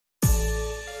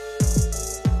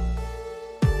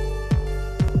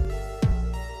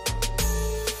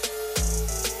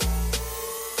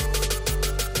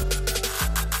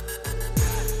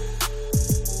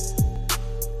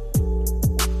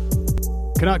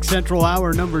Canuck Central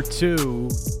Hour number 2.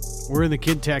 We're in the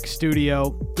Kintech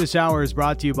studio. This hour is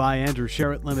brought to you by Andrew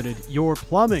Sherritt Limited, your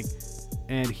plumbing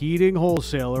and heating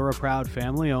wholesaler, a proud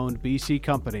family-owned BC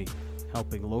company,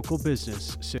 helping local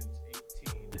business since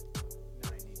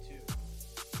 1892.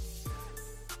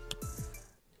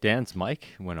 Dan's mic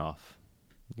went off.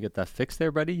 You get that fixed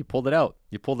there, buddy? You pulled it out.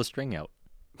 You pulled the string out.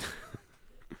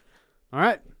 All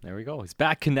right. There we go. He's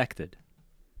back connected.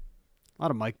 A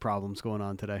lot of mic problems going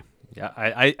on today. Yeah,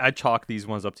 I chalk these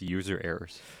ones up to user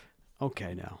errors.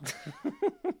 Okay, now.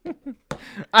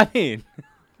 I mean,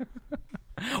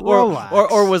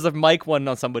 or was the mic one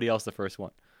on somebody else the first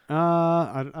one?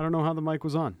 I don't know how the mic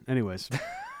was on. Anyways.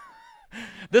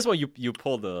 This one you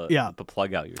pulled the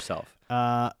plug out yourself.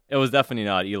 It was definitely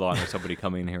not Elon or somebody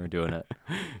coming in here and doing it.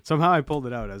 Somehow I pulled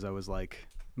it out as I was like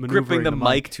maneuvering gripping the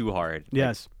mic too hard.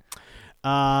 Yes.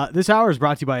 This hour is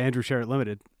brought to you by Andrew Sherritt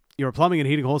Limited, your plumbing and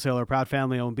heating wholesaler, a proud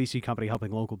family-owned BC company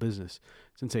helping local business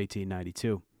since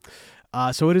 1892.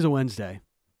 So it is a Wednesday.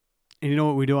 And you know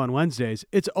what we do on Wednesdays?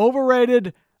 It's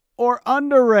overrated or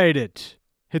underrated.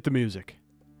 Hit the music.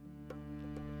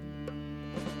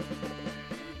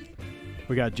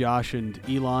 We got Josh and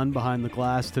Elon behind the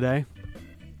glass today.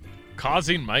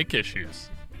 Causing mic issues.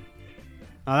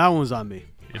 That one was on me.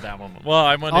 Yeah, that one. Well,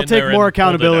 I went I'll in there take more and pulled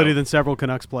it accountability out. than several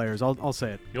Canucks players. I'll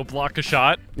say it. You'll block a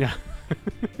shot? Yeah.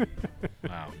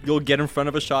 Wow. You'll get in front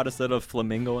of a shot instead of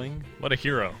flamingoing. What a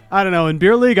hero. I don't know. In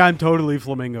beer league, I'm totally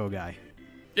flamingo guy.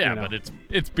 Yeah, You know. but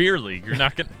it's beer league. You're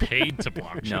not getting paid to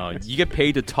block No, shots. you get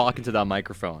paid to talk into that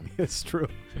microphone. It's true.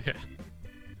 Yeah.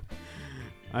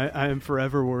 I am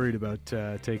forever worried about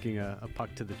taking a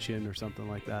puck to the chin or something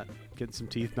like that. Getting some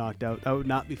teeth knocked out. That would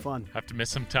not be fun. Have to miss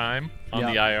some time on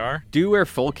the Yeah. IR. Do you wear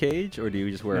full cage or do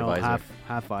you just wear a No, visor?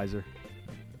 half visor.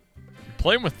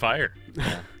 Playing with fire.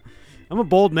 I'm a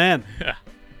bold man.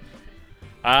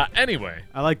 Yeah. Anyway,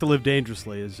 I like to live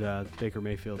dangerously, as Baker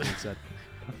Mayfield once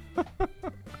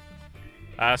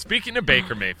said. speaking of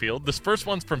Baker Mayfield, this first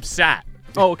one's from Sat.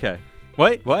 Oh, okay.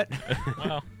 Wait, what?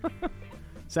 Well,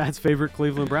 Sad's favorite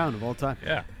Cleveland Brown of all time.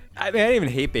 yeah. I mean, I didn't even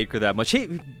hate Baker that much.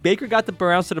 Baker got the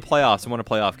Browns to the playoffs and won a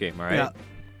playoff game, all right? Yeah.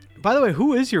 By the way,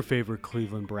 who is your favorite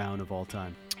Cleveland Brown of all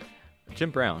time?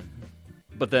 Jim Brown.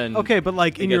 But then... Okay, but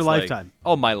like it in your gets, like- lifetime.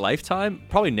 oh, my lifetime?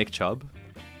 Probably Nick Chubb.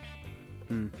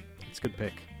 It's a good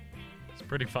pick. It's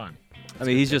pretty fun. I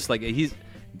mean, he's just like...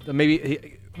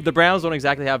 The Browns don't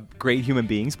exactly have great human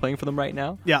beings playing for them right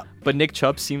now. Yeah. But Nick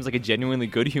Chubb seems like a genuinely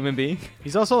good human being.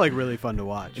 He's also like really fun to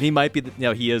watch. And he might be,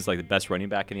 he is like the best running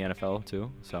back in the NFL too.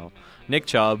 So Nick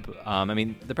Chubb, I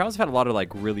mean, the Browns have had a lot of like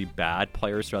really bad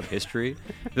players throughout history.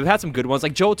 They've had some good ones.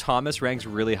 Like Joe Thomas ranks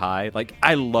really high. Like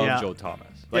I love Joe Thomas.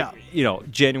 Like,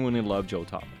 genuinely love Joe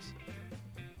Thomas.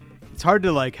 It's hard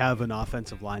to like have an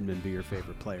offensive lineman be your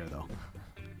favorite player though.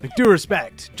 Like due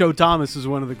respect, Joe Thomas is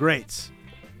one of the greats.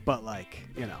 But like,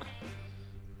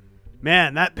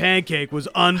 man, that pancake was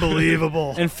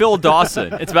unbelievable. And Phil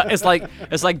Dawson. It's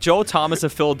like Joe Thomas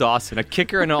and Phil Dawson, a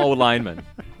kicker and an O lineman.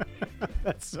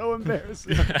 That's so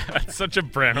embarrassing. That's such a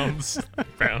Browns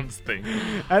thing.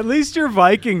 At least your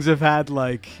Vikings have had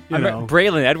like,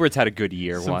 Braylon Edwards had a good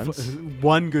year once.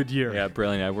 One good year. Yeah,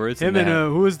 Braylon Edwards. Him and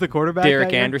who was the quarterback? Derek guy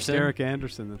again? Anderson. Derek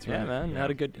Anderson, that's right. Yeah, man,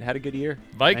 had a good year.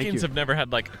 Vikings have never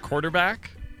had like a quarterback,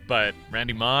 but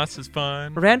Randy Moss is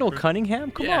fun. Randall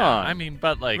Cunningham, come on. I mean,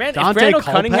 but like If Dante Randall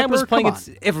Culpepper? Cunningham was playing, Come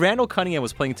on. if Randall Cunningham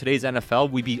was playing today's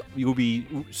NFL, we would be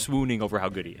swooning over how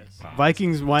good he is.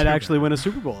 Vikings might actually win a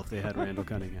Super Bowl if they had Randall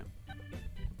Cunningham.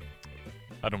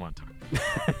 I don't want to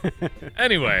talk.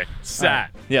 Anyway,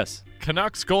 Sat. Yes.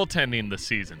 Canucks goaltending this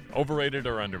season, overrated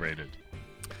or underrated?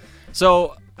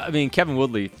 So, I mean, Kevin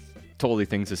Woodley totally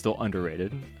thinks it's still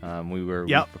underrated. We were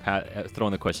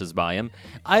throwing the questions by him.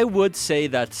 I would say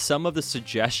that some of the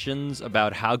suggestions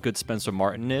about how good Spencer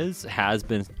Martin is has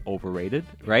been overrated,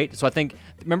 right? So I think,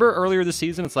 remember earlier this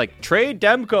season, it's like, trade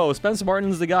Demko, Spencer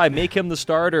Martin's the guy, make him the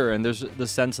starter, and there's the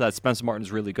sense that Spencer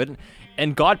Martin's really good.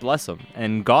 And God bless him,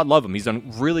 and God love him. He's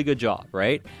done a really good job,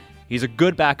 right? He's a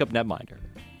good backup netminder.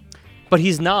 But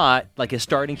he's not like a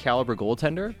starting caliber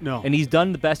goaltender. No. And he's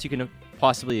done the best you can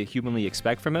possibly humanly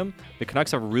expect from him. The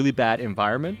Canucks have a really bad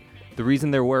environment. The reason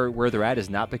they're where they're at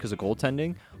is not because of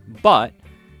goaltending, but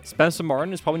Spencer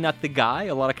Martin is probably not the guy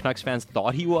a lot of Canucks fans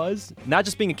thought he was. Not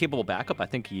just being a capable backup, I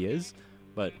think he is,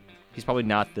 but he's probably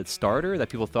not the starter that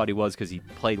people thought he was because he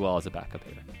played well as a backup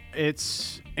hitter.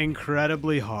 It's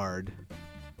incredibly hard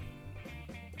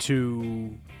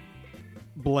to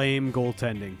blame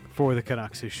goaltending for the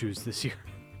Canucks' issues this year.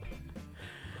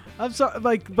 I'm sorry,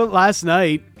 but last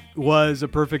night was a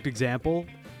perfect example.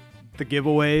 The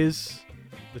giveaways,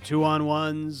 the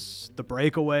 2-on-1s, the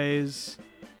breakaways.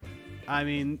 I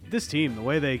mean, this team, the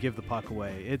way they give the puck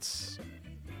away, it's,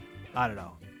 I don't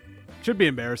know. Should be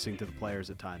embarrassing to the players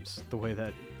at times, the way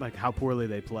that, like, how poorly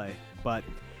they play. But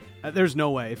there's no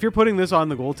way. If you're putting this on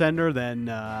the goaltender, then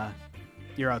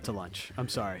you're out to lunch. I'm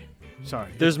sorry.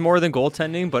 There's more than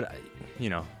goaltending, but,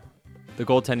 the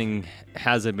goaltending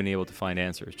hasn't been able to find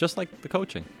answers, just like the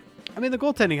coaching. I mean, the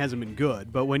goaltending hasn't been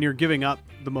good, but when you're giving up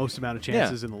the most amount of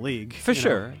chances in the league. For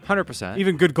sure, 100%.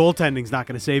 Even good goaltending's not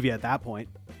going to save you at that point.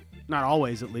 Not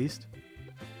always, at least.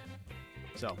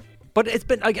 So... But it's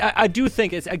been, I do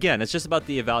think it's just about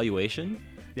the evaluation.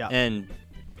 Yeah. And,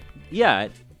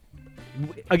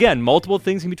 again, multiple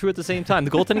things can be true at the same time.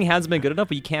 The goaltending hasn't been good enough,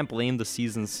 but you can't blame the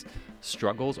season's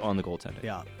struggles on the goaltending.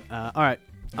 Yeah. All right.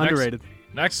 Underrated.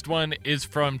 Next one is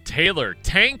from Taylor.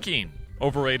 Tanking.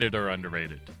 Overrated or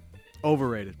underrated?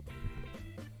 Overrated.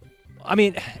 I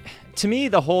mean, to me,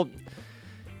 the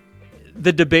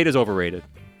debate is overrated.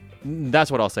 That's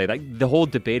what I'll say. Like, the whole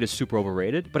debate is super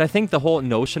overrated, but I think the whole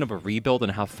notion of a rebuild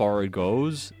and how far it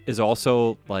goes is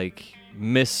also like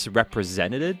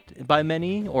misrepresented by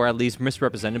many, or at least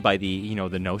misrepresented by the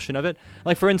the notion of it.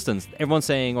 Like, for instance, everyone's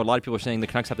saying, or a lot of people are saying, the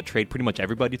Canucks have to trade pretty much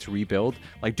everybody to rebuild.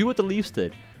 Like, do what the Leafs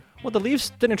did. Well, the Leafs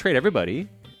didn't trade everybody.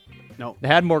 No, they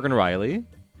had Morgan Rielly.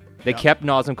 They kept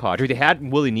Nazem Kadri. They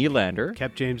had Willie Nylander.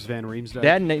 Kept James Van Riemsdyk. They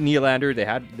had Nylander.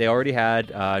 They already had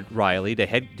Rielly.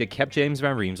 They kept James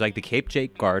Van Riemsdyk. They kept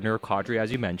Jake Gardiner, Kadri,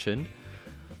 as you mentioned.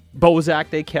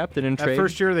 Bozak they kept and in trade. That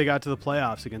first year they got to the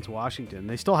playoffs against Washington.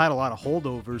 They still had a lot of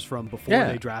holdovers from before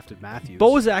they drafted Matthews.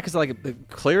 Bozak is like a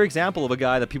clear example of a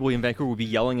guy that people in Vancouver would be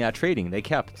yelling at trading. They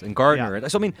kept. And Gardiner. Yeah.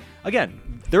 So, I mean,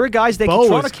 again, there are guys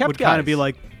Toronto kept would guys. Kind of be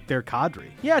like their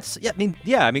Kadri.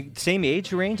 I mean, same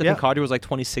age range. I think Kadri was like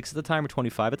 26 at the time or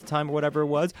 25 at the time or whatever it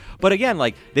was. But again,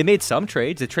 like, they made some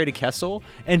trades. They traded Kessel.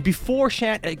 And before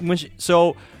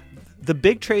the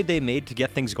big trade they made to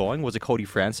get things going was a Cody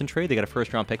Franson trade. They got a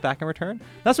first-round pick back in return.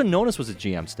 That's when Nonis was a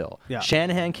GM still. Yeah.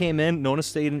 Shanahan came in,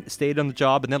 Nonis stayed on the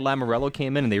job, and then Lamoriello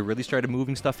came in, and they really started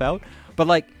moving stuff out. But,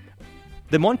 like,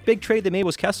 the one big trade they made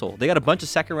was Kessel. They got a bunch of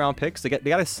second-round picks. They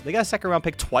got a second-round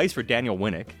pick twice for Daniel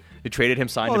Winnick. They traded him,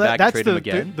 signed him back, traded him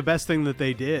again. The best thing that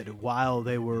they did while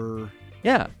they were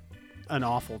an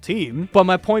awful team. But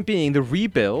my point being, the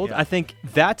rebuild, I think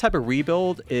that type of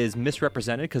rebuild is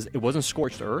misrepresented because it wasn't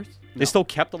scorched earth. No. They still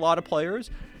kept a lot of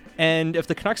players. And if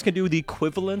the Canucks can do the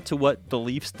equivalent to what the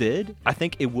Leafs did, I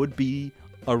think it would be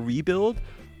a rebuild.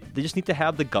 They just need to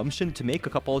have the gumption to make a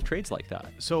couple of trades like that.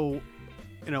 So,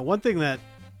 one thing that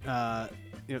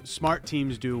smart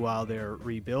teams do while they're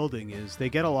rebuilding is they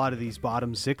get a lot of these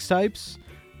bottom six types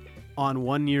on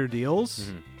 1-year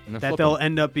deals that they'll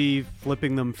end up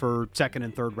flipping them for second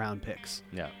and third round picks.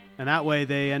 Yeah. And that way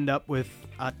they end up with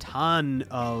a ton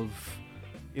of,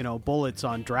 bullets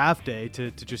on draft day to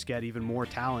just get even more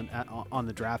talent on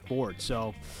the draft board.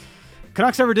 So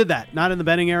Canucks never did that. Not in the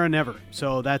Benning era, never.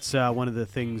 So that's one of the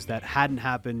things that hadn't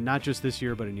happened, not just this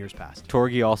year, but in years past.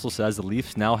 Torgy also says the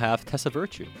Leafs now have Tessa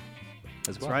Virtue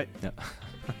as well. That's right. Yeah.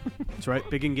 That's right.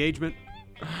 Big engagement.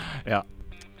 Yeah.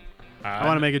 I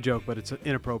want to make a joke, but it's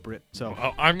inappropriate. So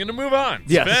I'm going to move on.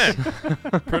 Yes.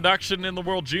 Sven, production in the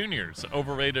World Juniors,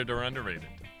 overrated or underrated?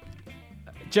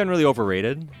 Generally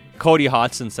overrated. Cody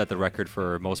Hodgson set the record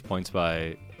for most points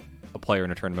by a player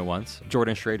in a tournament once.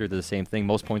 Jordan Schrader did the same thing,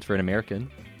 most points for an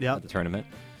American at the tournament.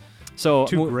 So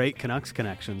two great Canucks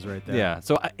connections right there. Yeah,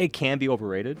 so it can be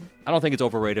overrated. I don't think it's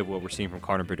overrated what we're seeing from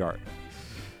Connor Bedard.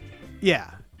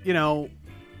 Yeah,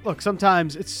 look,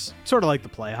 sometimes it's sort of like the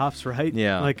playoffs, right?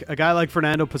 Yeah. Like a guy like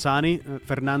Fernando Pisani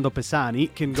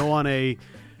can go on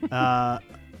an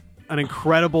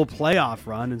incredible playoff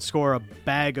run and score a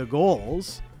bag of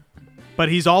goals, but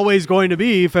he's always going to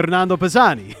be Fernando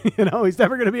Pisani. He's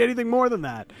never going to be anything more than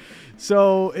that.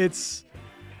 So it's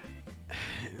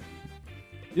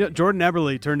Jordan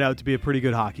Eberle turned out to be a pretty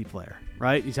good hockey player,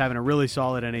 right? He's having a really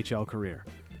solid NHL career,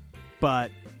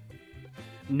 but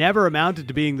never amounted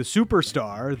to being the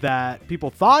superstar that people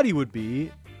thought he would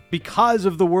be because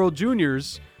of the World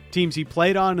Juniors teams he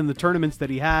played on and the tournaments that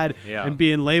he had and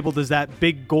being labeled as that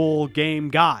big goal game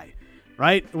guy,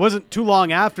 right? It wasn't too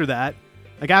long after that.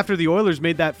 Like, after the Oilers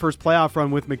made that first playoff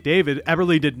run with McDavid,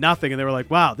 Eberle did nothing, and they were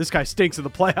like, wow, this guy stinks in the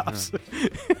playoffs.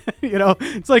 Yeah.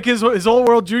 It's like his whole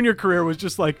World Junior career was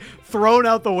just, like, thrown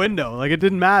out the window. Like, it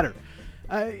didn't matter.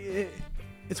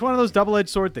 It's one of those double-edged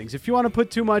sword things. If you want to put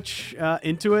too much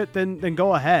into it, then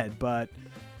go ahead. But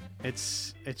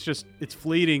it's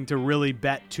fleeting to really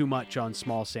bet too much on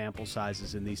small sample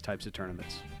sizes in these types of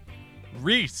tournaments.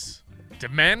 Reese,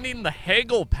 demanding the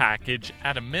Hagel package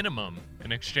at a minimum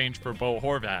in exchange for Bo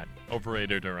Horvat,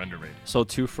 overrated or underrated? So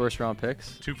 2 first-round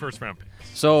picks? 2 first-round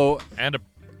picks. So and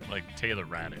like Taylor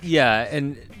Radish. Yeah,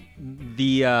 and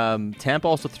the Tampa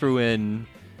also threw in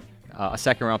a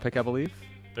second-round pick, I believe.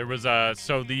 There was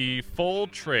so the full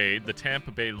trade, the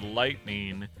Tampa Bay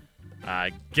Lightning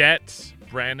get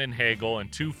Brandon Hagel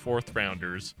and 2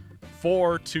 4th-rounders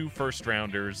for 2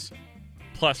 1st-rounders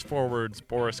plus forwards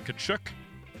Boris Tkachuk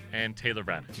and Taylor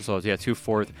Radish. So, yeah, 2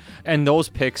 4th. And those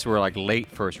picks were like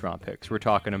late first-round picks. We're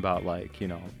talking about late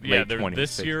 20s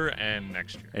this picks. year and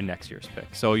next year. And next year's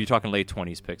pick. So you're talking late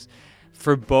 20s picks.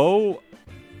 For Bo,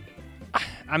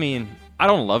 I mean, I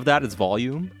don't love that. It's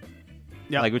volume.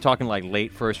 Yeah. Like, we're talking like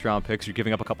late first-round picks. You're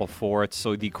giving up a couple fourths.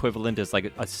 So the equivalent is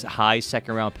like a high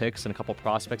second-round picks and a couple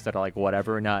prospects that are like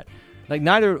whatever. Not like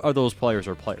neither of those players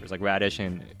are players. Like Radish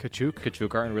and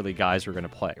Tkachuk aren't really guys who are going to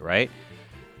play, right?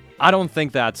 I don't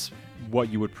think that's what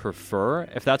you would prefer.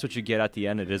 If that's what you get at the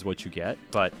end, it is what you get.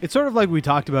 But it's sort of like we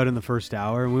talked about in the first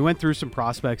hour, and we went through some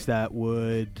prospects that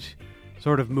would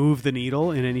sort of move the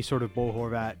needle in any sort of Bo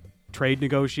Horvat trade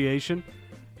negotiation.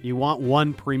 You want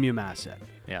one premium asset.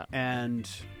 Yeah. And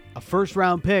a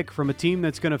first-round pick from a team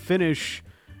that's going to finish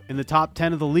in the top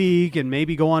 10 of the league and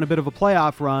maybe go on a bit of a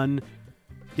playoff run,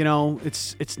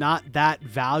 it's not that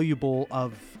valuable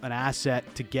of an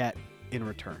asset to get in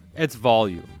return. It's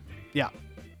volume. Yeah.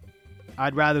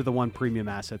 I'd rather the one premium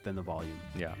asset than the volume.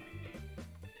 Yeah.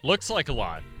 Looks like a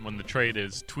lot when the trade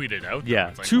is tweeted out. Yeah.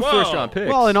 It's like, 2 whoa. first-round picks.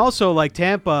 Well, and also, like,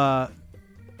 Tampa,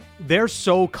 they're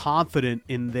so confident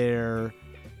in their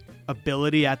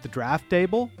ability at the draft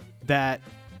table that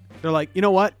they're like, you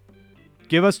know what?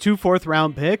 Give us 2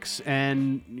 4th-round picks,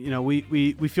 and,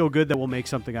 we feel good that we'll make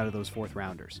something out of those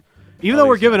 4th-rounders. Even though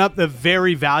we're giving up the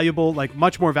very valuable, like,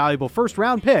 much more valuable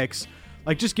first-round picks,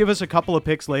 like, just give us a couple of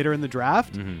picks later in the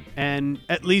draft, and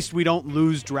at least we don't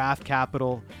lose draft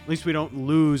capital. At least we don't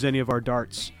lose any of our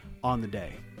darts on the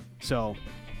day. So,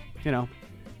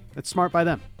 that's smart by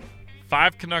them.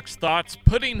 5 Canucks thoughts: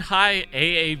 putting high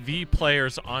AAV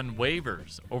players on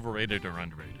waivers, overrated or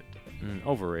underrated?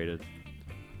 Overrated.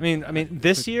 I mean,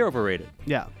 this year, overrated.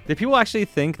 Yeah. Did people actually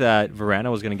think that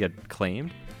Vrana was going to get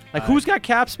claimed? Like, who's got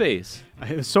cap space?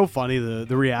 It was so funny,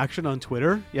 the reaction on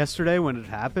Twitter yesterday when it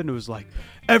happened. It was like,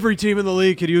 every team in the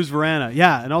league could use Vrana.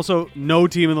 Yeah, and also no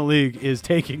team in the league is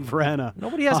taking Vrana.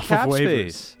 Nobody has off cap of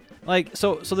waivers. space. Like,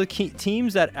 so the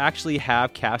teams that actually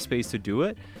have cap space to do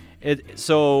it, it's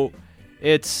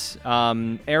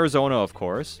Arizona, of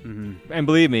course. Mm-hmm. And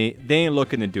believe me, they ain't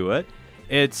looking to do it.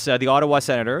 It's the Ottawa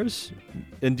Senators,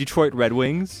 and Detroit Red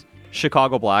Wings,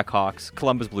 Chicago Blackhawks,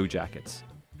 Columbus Blue Jackets.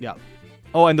 Yeah.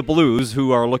 Oh, and the Blues,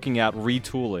 who are looking at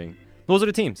retooling. Those are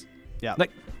the teams. Yeah.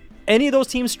 Like, any of those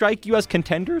teams strike you as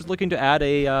contenders looking to add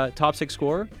a top 6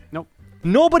 scorer? Nope.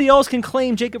 Nobody else can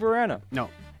claim Jacob Vrana. No.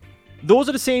 Those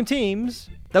are the same temes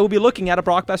that will be looking at a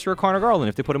Brock Besser or Connor Garland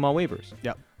if they put him on waivers.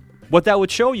 Yep. What that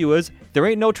would show you is there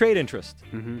ain't no trade interest.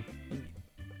 Mm-hmm.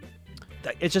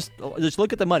 It's just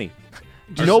look at the money.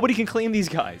 Nobody can claim these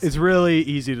guys. It's really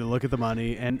easy to look at the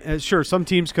money, and sure, some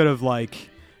teams could have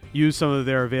used some of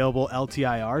their available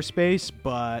LTIR space,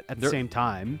 but at the same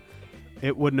time,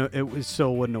 it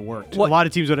still wouldn't have worked. A lot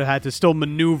of teams would have had to still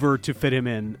maneuver to fit him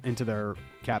into their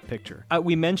cap picture.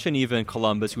 We mentioned even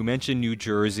Columbus, we mentioned New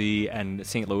Jersey and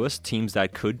St. Louis, teams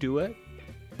that could do it,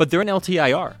 but they're in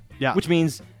LTIR. Yeah. Which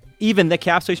means even the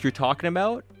cap space you're talking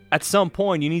about, at some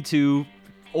point you need to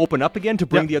open up again to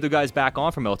bring the other guys back on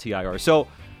from LTIR. So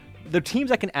the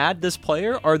teams that can add this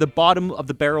player are the bottom of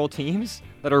the barrel teams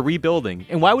that are rebuilding.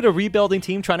 And why would a rebuilding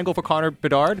team trying to go for Connor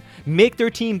Bedard make their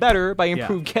team better by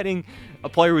getting a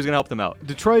player who's going to help them out?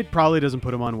 Detroit probably doesn't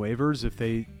put him on waivers if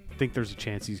they think there's a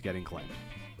chance he's getting claimed.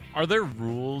 Are there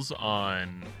rules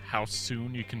on how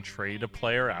soon you can trade a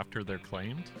player after they're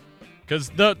claimed? Because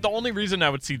the only reason I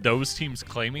would see those teams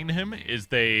claiming him is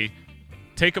they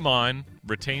take him on,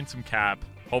 retain some cap,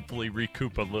 hopefully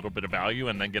recoup a little bit of value,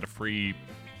 and then get a free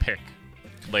pick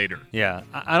later. Yeah,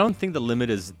 I don't think the limit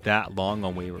is that long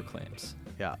on waiver claims.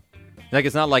 Yeah. Like,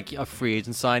 it's not like a free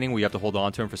agent signing where you have to hold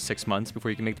on to him for 6 months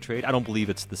before you can make the trade. I don't believe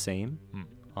it's the same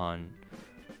on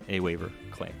a waiver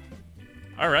claim.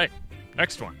 All right,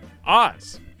 next one.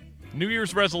 Oz. New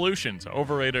Year's resolutions,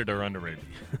 overrated or underrated?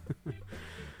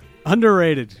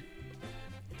 Underrated.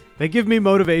 They give me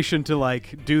motivation to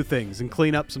do things and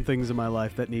clean up some things in my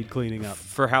life that need cleaning up.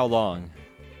 For how long?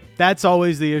 That's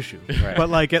always the issue. Right.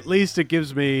 But at least it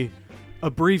gives me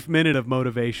a brief minute of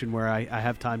motivation where I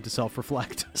have time to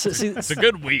self-reflect. It's a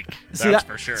good week, that's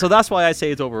for sure. So that's why I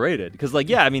say it's overrated. Because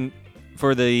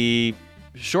for the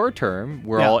short term,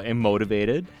 we're all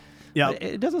immotivated. Yeah,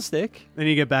 it doesn't stick. Then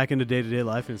you get back into day-to-day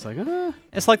life, and it's like,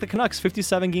 It's like the Canucks,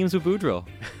 57 games with Boudreaux.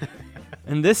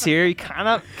 And this year, you kind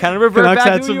of revert Canucks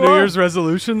back had to some who New you are. Year's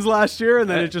resolutions last year, and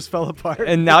then it just fell apart.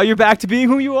 And now you're back to being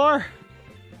who you are.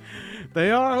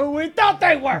 They are who we thought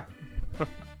they were.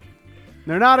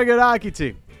 They're not a good hockey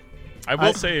team. I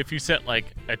will say, if you set like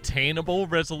attainable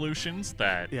resolutions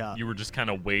that Yeah. you were just kind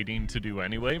of waiting to do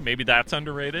anyway, maybe that's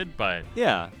underrated. But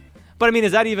Yeah. But I mean,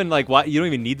 is that even like why you don't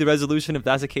even need the resolution if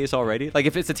that's the case already? Like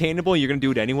if it's attainable and you're gonna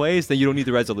do it anyways, then you don't need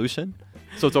the resolution.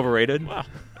 So it's overrated. well,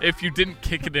 if you didn't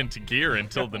kick it into gear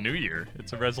until the new year,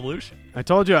 it's a resolution. I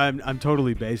told you I'm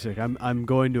totally basic. I'm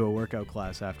going to a workout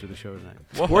class after the show tonight.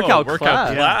 Whoa, Workout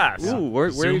class. class. Ooh, where are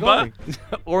you Zumba? going?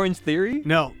 Orange Theory?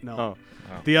 No. Oh.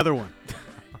 The other one.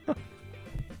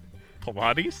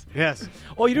 Pilates? Yes.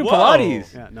 Oh, you do Whoa.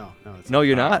 Pilates? Yeah. No. It's No,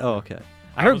 you're not. Oh, okay.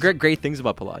 I heard was- great things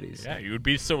about Pilates. Yeah, you would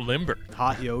be so limber.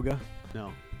 hot yoga.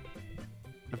 No.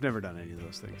 I've never done any of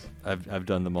those things. I've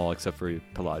done them all except for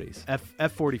Pilates.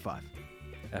 F45.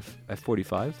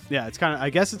 F45. Yeah, it's kind of. I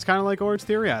guess it's kind of like Orange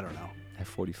Theory. I don't know.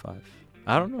 F45.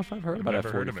 I don't know if I've heard about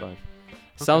never heard of F45. it.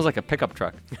 Sounds like a pickup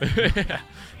truck. The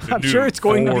I'm new sure it's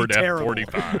going to be Ford terrible.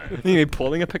 F45. You mean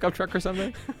pulling a pickup truck or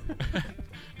something?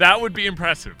 That would be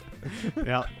impressive.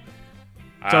 Yeah.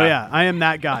 So yeah, I am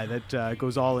that guy that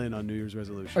goes all in on New Year's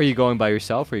resolution. Are you going by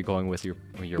yourself or are you going with your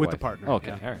With wife? the partner, Oh,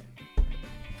 okay, yeah. all right.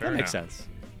 Fair That makes enough. sense.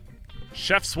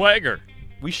 Chef Swagger.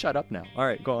 We shut up now. All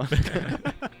right, go on.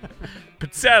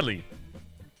 Pizzelle.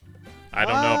 I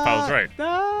don't know if I was right.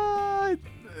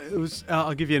 It was.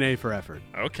 I'll give you an A for effort.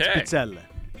 Okay. Pizzelle.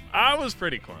 I was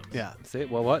pretty close. Yeah. Say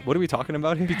it. Well, what are we talking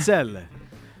about here? Pizzelle.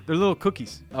 They're little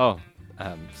cookies. Oh,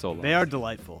 so lost. They are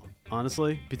delightful.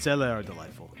 Honestly, pizzelle are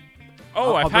delightful.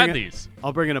 Oh, I'll I've bring had it- these.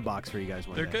 I'll bring in a box for you guys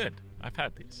one They're day. good. I've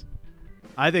had these.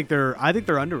 I think they're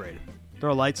underrated. They're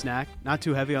a light snack, not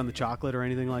too heavy on the chocolate or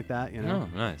anything like that. You know,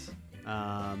 Oh, nice.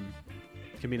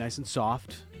 can be nice and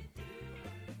soft.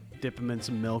 Dip them in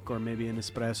some milk or maybe an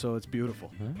espresso. It's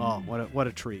beautiful. Oh, what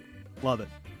a treat! Love it.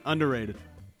 Underrated.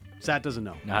 Sat doesn't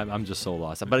know. I'm just so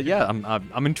lost. But yeah,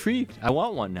 I'm intrigued. I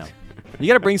want one now. You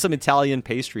got to bring some Italian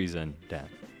pastries in, Dan,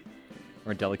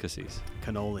 or delicacies.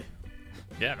 Cannoli.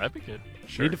 Yeah, that'd be good.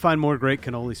 Sure. Need to find more great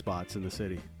cannoli spots in the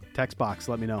city. Text box,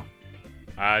 let me know.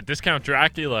 Discount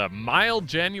Dracula. Mild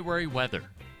January weather.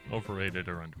 Overrated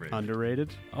or underrated?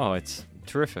 Underrated. Oh, it's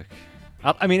terrific.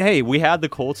 I mean, hey, we had the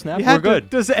cold snap. You We're had to- good.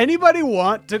 does anybody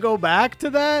want to go back to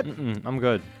that? I'm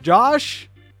good. Josh?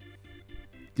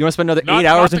 You want to spend another Not- 8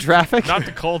 hours not in the- traffic? Not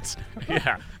the Colts.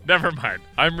 Yeah, never mind.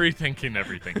 I'm rethinking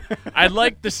everything. I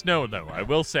like the snow, though. I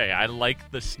will say, I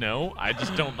like the snow. I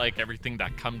just don't like everything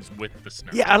that comes with the snow.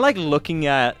 Yeah, I like looking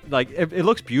at it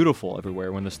looks beautiful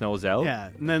everywhere when the snow's out. Yeah,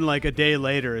 and then like a day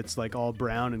later, it's like all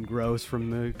brown and gross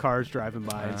from the cars driving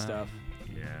by and stuff.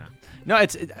 Yeah. No,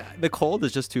 the cold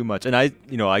is just too much. And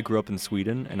I grew up in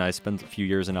Sweden and I spent a few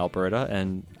years in Alberta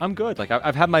and I'm good. Like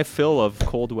I've had my fill of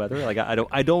cold weather. Like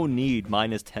I don't need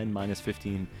 -10,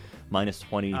 -15,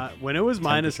 -20. When it was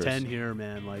 -10 temperatures. here,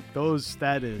 man, like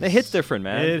that is. It hits different,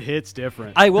 man. It hits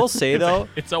different. I will say though,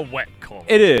 It's a wet cold.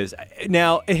 it is.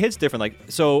 Now, it hits different. Like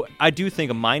so I do think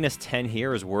a -10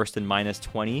 here is worse than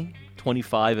 -20,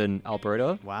 25 in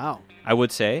Alberta. wow. I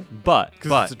would say. But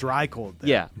Because it's a dry cold there.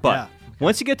 yeah, but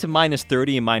once you get to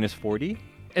 -30 and -40,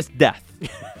 it's death.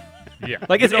 Yeah.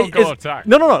 Like You it's don't it's- go outside.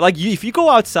 No. Like if you go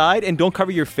outside and don't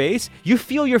cover your face, you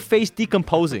feel your face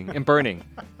decomposing and burning.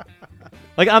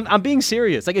 Like I'm being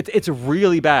serious. Like it's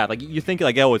really bad. Like you think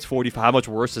like, oh, it's 45. How much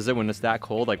worse is it when it's that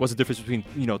cold? Like what's the difference between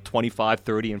 25,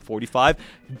 30, and 45?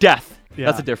 Death. Yeah.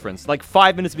 That's the difference. Like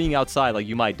 5 minutes being outside, like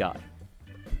you might die.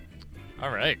 All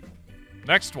right.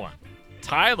 Next one.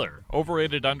 Tyler.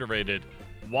 Overrated, underrated.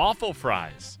 Waffle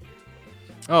fries.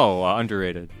 Oh,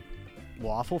 underrated.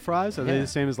 Waffle fries? Are they Yeah. the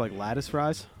same as like lattice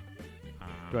fries?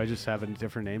 Do I just have a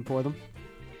different name for them?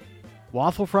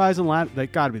 Waffle fries and lattice, they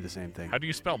gotta be the same thing. How do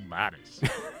you spell lattice?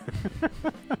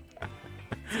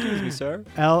 Excuse me, sir.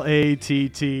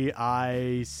 LATTICE?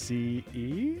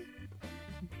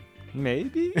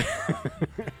 Maybe.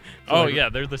 Oh, yeah,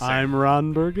 they're the same. I'm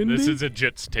Ron Burgundy. This is a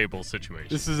Jits table situation.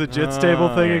 This is a Jits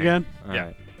table thing again? All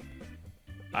Yeah.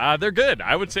 right. They're good.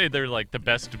 I would say they're like the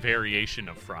best variation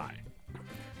of fry.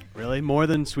 Really? More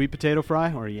than sweet potato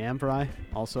fry or yam fry?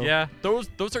 Also? Yeah, those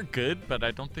are good, but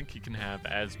I don't think you can have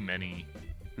as many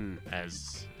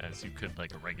as you could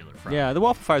like a regular fry. Yeah, the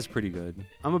waffle fries are pretty good.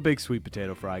 I'm a big sweet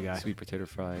potato fry guy, Sweet potato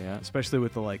fry, yeah. especially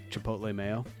with the like chipotle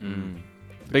mayo.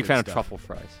 Big Good fan stuff. of truffle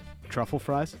fries. Truffle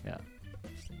fries? Yeah.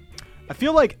 I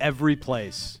feel like every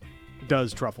place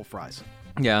does truffle fries.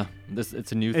 Yeah,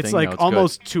 it's a new thing. It's now. like It's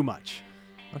almost too much. good.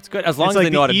 That's good as long It's as like they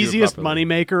know how the to easiest do it properly.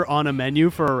 moneymaker on a menu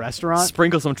for a restaurant.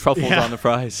 Sprinkle some truffles Yeah. on the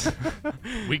fries.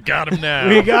 We got them now.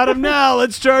 We got them now.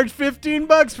 Let's charge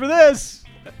 $15 for this.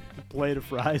 plate of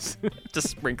fries. Just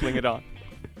sprinkling it on.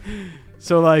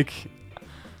 So, like,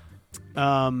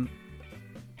 when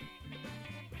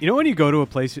you go to a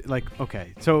place, like,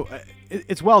 okay, so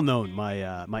it's well known,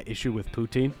 my issue with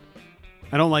poutine.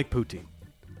 I don't like poutine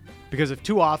because if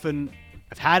too often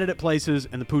I've had it at places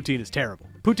and the poutine is terrible.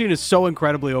 Poutine is so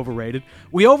incredibly overrated.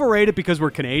 We overrate it because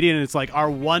we're Canadian and it's like our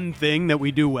one thing that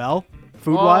we do well,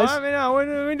 food-wise. I mean,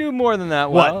 no, we do more than that.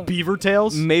 What, well. beaver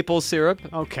tails? Maple syrup.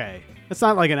 Okay. That's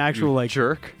not like an actual, like,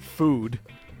 jerk. food.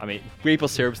 I mean, maple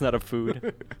syrup's not a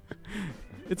food.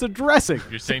 It's a dressing.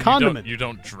 You're saying it's a condiment. you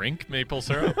don't drink maple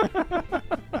syrup?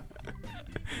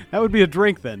 That would be a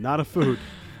drink then, not a food.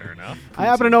 Fair enough. I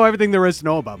happen to know everything there is to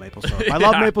know about maple syrup. I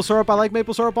love maple syrup. I like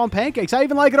maple syrup on pancakes. I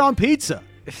even like it on pizza.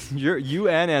 You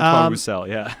and Antoine Roussel,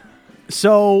 yeah.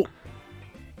 So,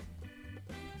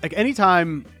 like,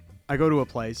 anytime I go to a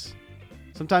place,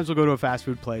 sometimes we'll go to a fast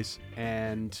food place,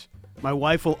 and my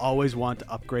wife will always want to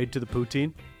upgrade to the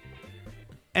poutine.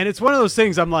 And it's one of those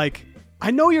things I'm like,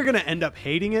 I know you're going to end up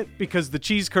hating it because the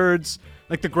cheese curds,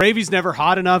 like the gravy's never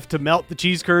hot enough to melt the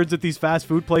cheese curds at these fast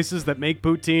food places that make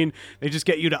poutine. They just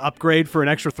get you to upgrade for an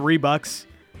extra $3.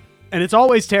 And it's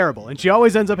always terrible. And she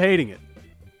always ends up hating it.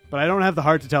 But I don't have the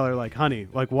heart to tell her, like, honey,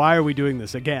 like, why are we doing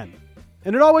this again?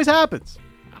 And it always happens.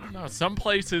 I don't know. Some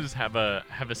places have a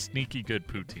sneaky good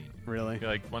poutine. Really?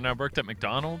 Like when I worked at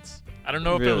McDonald's, I don't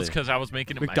know if it Really? was because I was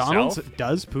making it McDonald's myself.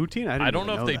 does poutine? I don't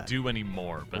know if they that. do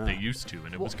anymore, but they used to,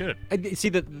 and it was good. See,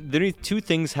 the two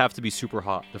things have to be super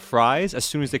hot. The fries, as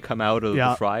soon as they come out of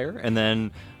the fryer, and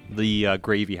then the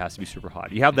gravy has to be super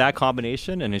hot. You have that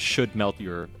combination, and it should melt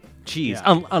your cheese,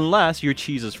 unless your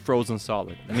cheese is frozen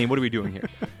solid. I mean, what are we doing here?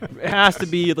 It has to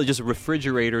be just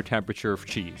refrigerator temperature of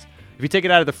cheese. If you take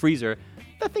it out of the freezer,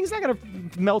 that thing's not going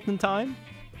to melt in time.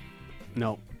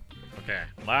 No. Okay,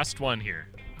 last one here.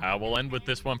 We'll end with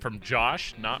this one from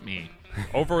Josh, not me.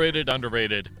 Overrated,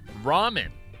 underrated, ramen.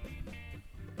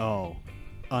 Oh,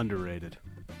 underrated.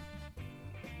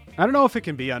 I don't know if it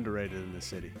can be underrated in this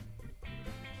city,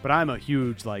 but I'm a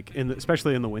huge, like,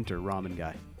 especially in the winter, ramen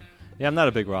guy. Yeah, I'm not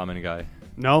a big ramen guy.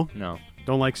 No? No.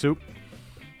 Don't like soup?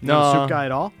 No. Not a soup guy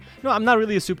at all? No, I'm not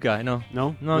really a soup guy. No.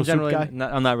 No? No, generally, soup guy?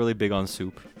 I'm not really big on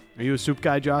soup. Are you a soup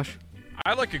guy, Josh?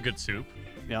 I like a good soup,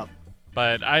 Yeah.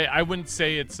 but I wouldn't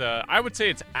say it's. I would say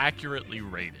it's accurately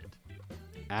rated.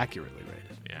 Accurately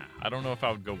rated. Yeah, I don't know if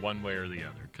I would go one way or the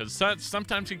other because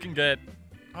sometimes you can get.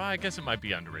 I guess it might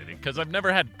be underrated because I've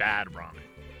never had bad ramen,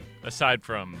 aside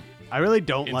from. I really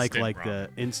don't like Instant the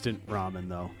instant ramen,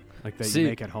 though. Like that See- you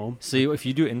make at home. See, if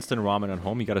you do instant ramen at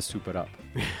home, you got to soup it up.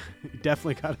 You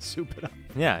definitely got to soup it up.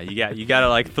 Yeah, you got to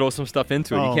like throw some stuff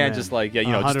into it. Oh, You can't man. just like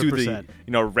just do the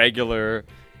 100%. regular.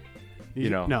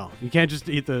 know. No, you can't just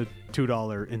eat the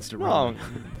 $2 instant ramen. No,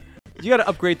 you got to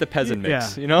upgrade the peasant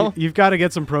mix. Yeah. You've got to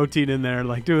get some protein in there.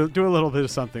 Like do a little bit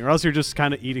of something, or else you're just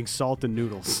kind of eating salt and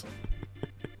noodles.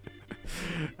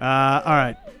 All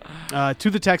right. To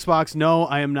the text box. No,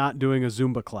 I am not doing a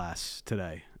Zumba class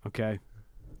today. Okay.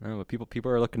 No, but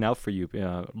people are looking out for you.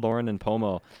 Lauren and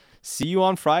Pomo. See you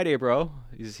on Friday, bro.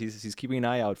 He's keeping an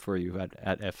eye out for you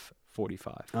at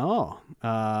F45. Oh,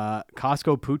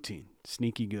 Costco poutine,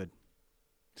 sneaky good.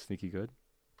 Sneaky good.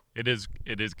 It is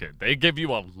good. They give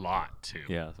you a lot too.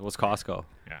 Yeah. So what's Costco?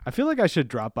 I feel like I should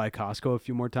drop by Costco a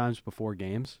few more times before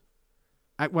games.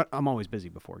 I'm always busy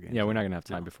before games. Yeah, we're not gonna have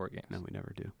time before games. No, we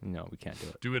never do. No, we can't do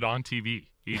it. Do it on TV,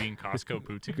 eating Costco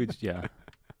poutine. Good. Yeah.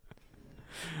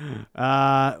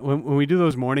 When we do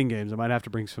those morning games, I might have to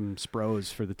bring some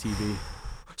Spros for the TV.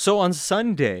 So on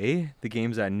Sunday, the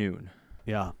game's at noon.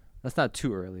 Yeah. That's not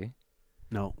too early.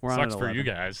 No, we're on Sucks at for 11. you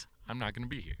guys. I'm not going to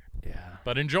be here, Yeah.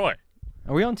 but enjoy.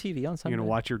 Are we on TV on Sunday? You're gonna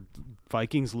watch your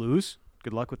Vikings lose?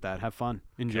 Good luck with that. Have fun.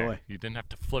 Enjoy. Okay, you didn't have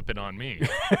to flip it on me.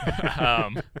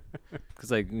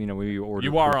 Because we order.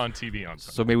 You are on TV on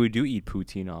Sunday. So maybe we do eat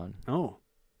poutine on Oh,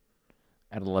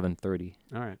 at 11:30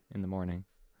 all right. in the morning.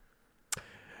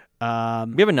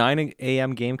 Um, We have a 9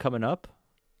 a.m. game coming up.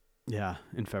 yeah,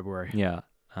 in February. Yeah.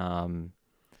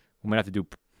 We might have to do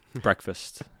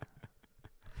breakfast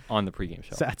on the pregame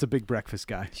show. That's a big breakfast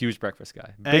guy. Huge breakfast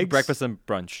guy. Eggs? Big breakfast and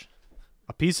brunch.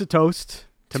 A piece of toast,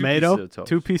 tomato, pieces of toast.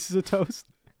 2 pieces of toast,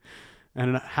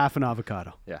 and half an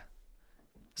avocado. Yeah.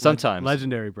 Sometimes.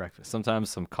 Legendary breakfast. Sometimes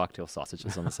some cocktail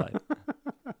sausages on the side.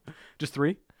 Just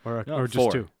 3 or No, just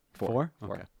 4. 2? 4.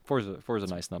 Okay. Four is a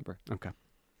nice number. Okay.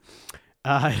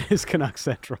 It is Canuck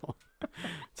Central.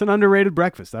 It's an underrated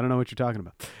breakfast. I don't know what you're talking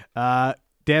about.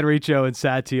 Dan Riccio and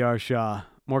Sad TR Shaw.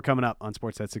 More coming up on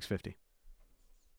Sportsnet 650.